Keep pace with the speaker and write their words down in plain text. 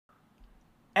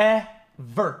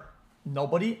ever.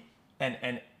 Nobody,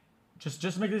 and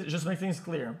just make things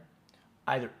clear.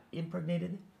 Either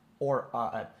impregnated or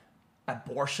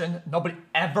abortion. Nobody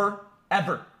ever.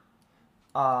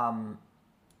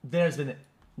 There's been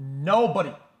nobody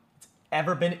that's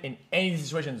ever been in any of these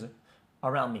situations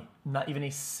around me. Not even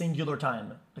a singular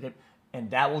time. Okay, and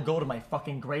that will go to my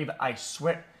fucking grave. I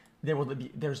swear.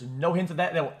 There's no hint of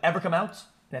that will ever come out.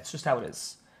 That's just how it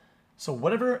is. So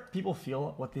whatever people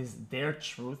feel, what is their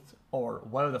truth or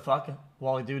whatever the fuck,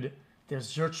 well, dude,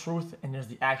 there's your truth and there's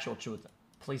the actual truth.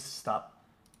 Please stop.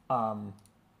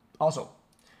 Also,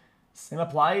 same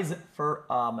applies for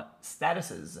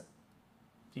statuses.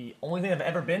 The only thing I've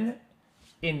ever been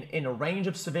in a range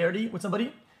of severity with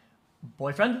somebody,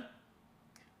 boyfriend,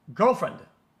 girlfriend,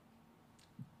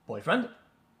 boyfriend,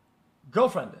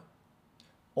 girlfriend.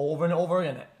 Over and over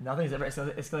again. Nothing's ever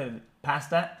escalated past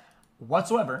that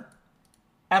whatsoever.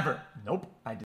 Ever. Nope. I did